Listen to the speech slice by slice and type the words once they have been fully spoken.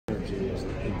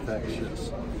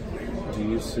infectious. Do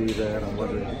you see that? I'm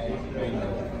wondering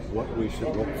what we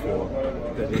should look for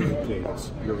that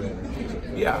indicates your energy.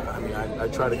 Yeah, I mean, I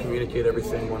try to communicate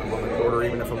everything when I'm on the court, or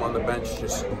even if I'm on the bench,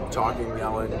 just talking,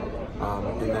 yelling,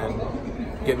 and then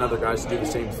getting other guys to do the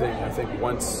same thing. I think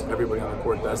once everybody on the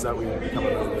court does that, we become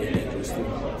a really dangerous team.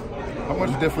 How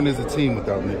much different is the team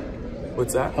without Nick?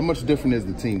 What's that? How much different is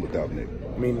the team without Nick?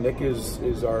 I mean, Nick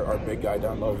is our big guy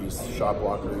down low. He's a shot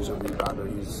blocker, he's a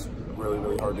rebounder, he's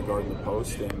really hard to guard in the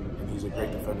post, and he's a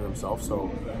great defender himself. So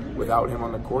without him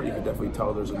on the court, you can definitely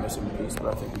tell there's a missing piece, but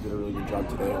I think we did a really good job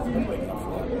today of making up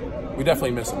for that. We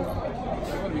definitely miss him though.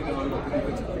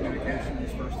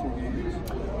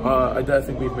 I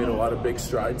think we've made a lot of big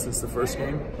strides since the first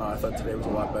game. I thought today was a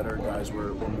lot better. Guys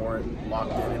were more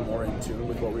locked in and more in tune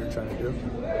with what we were trying to do.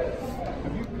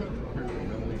 Have you prepared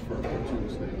mentally for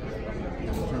Tuesday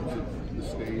in terms of the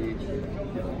stage,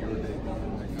 your day,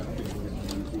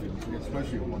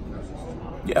 especially one versus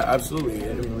two? Yeah, absolutely.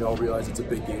 I mean, we all realize it's a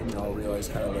big game. We all realize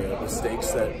kind of the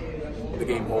stakes that the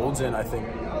game holds, and I think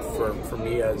for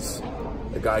me as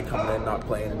a guy coming in, not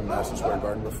playing in Madison Square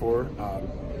Garden before,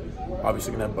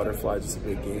 obviously gonna have butterflies. It's a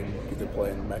big game. Get to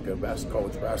play in Mecca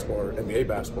college basketball or NBA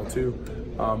basketball too.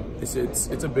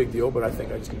 It's a big deal, but I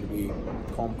think I just need to be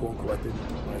calm, cool, and collected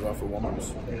when I go out for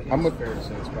warm-ups. I'm fair to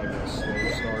say it's probably a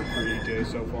slow start for EJ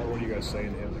so far. What are you guys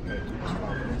saying to him to kind of keep his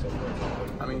confidence up?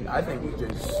 I mean, I think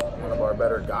EJ's one of our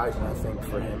better guys, and I think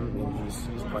for him, I mean,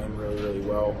 he's playing really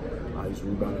well. He's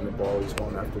rebounding the ball, he's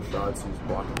going after shots, he's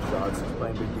blocking shots, he's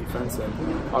playing big defense, and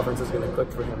offense is going to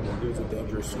click for him. The dude's a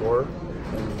dangerous scorer,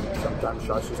 and sometimes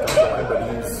shots just don't go in, but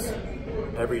he's,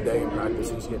 every day in practice,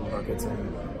 he's getting buckets,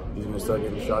 and he's going to start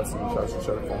getting shots, and shots will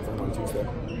start falling from him on Tuesday.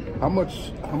 How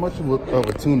much of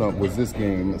a tune-up was this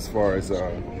game as far as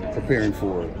preparing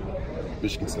for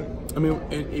Michigan State? I mean,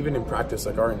 even in practice,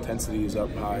 like our intensity is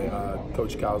up high.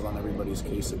 Coach Cal's on everybody's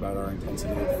case about our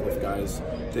intensity. If guys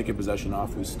take a possession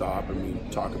off, we stop and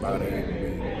we talk about it,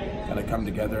 and we kind of come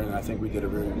together. And I think we did a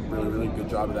really good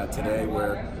job of that today,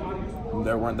 where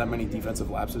there weren't that many defensive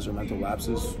lapses or mental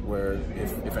lapses, where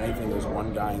if anything, there's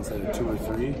one guy instead of two or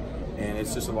three, and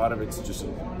it's just a lot of it's just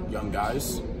young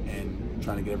guys and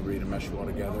trying to get everybody to mesh well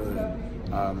together.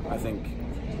 And I think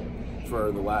for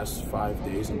the last 5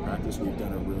 days in practice, we've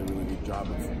done a really good job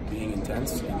of being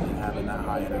intense and having that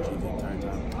high energy the entire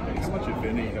time. How much, if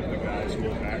any, have the guys who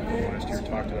were back from last year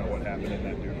talked about what happened in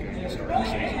that Duke game to start the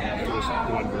season? It was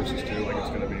 1 versus 2, like it's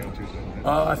going to be on Tuesday.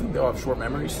 I think they'll have short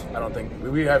memories. I don't think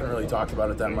we haven't really talked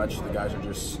about it that much. The guys are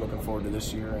just looking forward to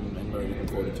this year and really looking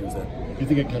forward to Tuesday. Do you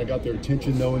think it kind of got their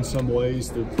attention, though, in some ways,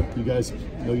 that you guys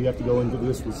know you have to go into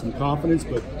this with some confidence,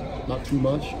 but not too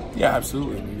much? Yeah,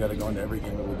 absolutely. You got to go into every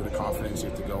game with a little bit of confidence. You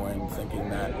have to go in thinking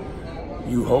that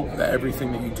you hope that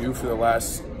everything that you do for the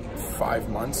last 5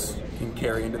 months can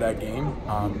carry into that game.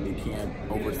 You can't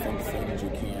overthink things. You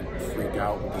can't freak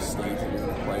out with the stage that you're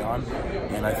going to play on.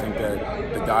 And I think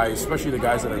that the guys, especially the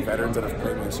guys that are veterans that have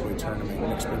played in this way tournament,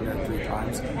 Nick's been there 3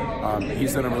 times,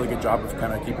 he's done a really good job of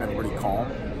kind of keeping everybody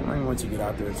calm. I mean, once you get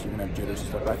out there, you're going to have jitters and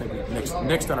stuff. I think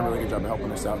Nick's done a really good job of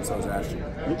helping us out, and so has Ashton.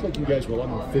 It looked like you guys were a lot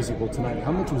more physical tonight.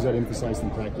 How much was that emphasized in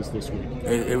practice this week?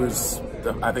 It was,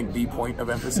 I think, the point of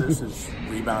emphasis is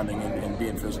rebounding and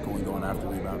being physical and going after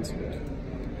rebounds.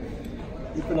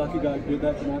 You feel like you guys did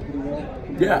that tonight pretty well?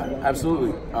 Yeah,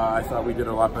 absolutely. I thought we did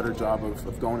a lot better job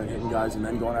of going and hitting guys and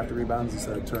then going after rebounds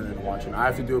instead of turning and watching. I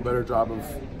have to do a better job of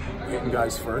hitting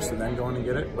guys first and then going and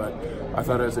get it, but I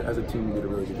thought as a team we did a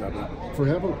really good job of that. For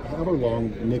however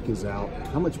long Nick is out,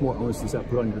 how much more onus does that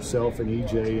put on yourself and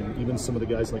EJ and even some of the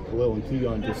guys like Khalil and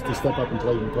Keon to step up and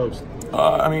play in the post?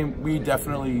 I mean, we're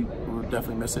definitely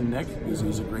missing Nick.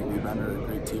 He's a great rebounder, a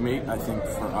great teammate. I think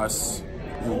for us,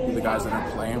 the guys that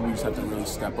are playing, we just have to really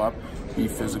step up, be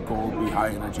physical, be high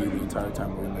energy the entire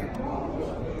time we're in there.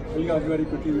 Are you guys ready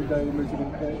for Tuesday in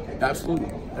Michigan State? Absolutely.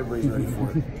 Everybody's ready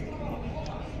for it.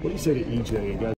 What do you say to EJ?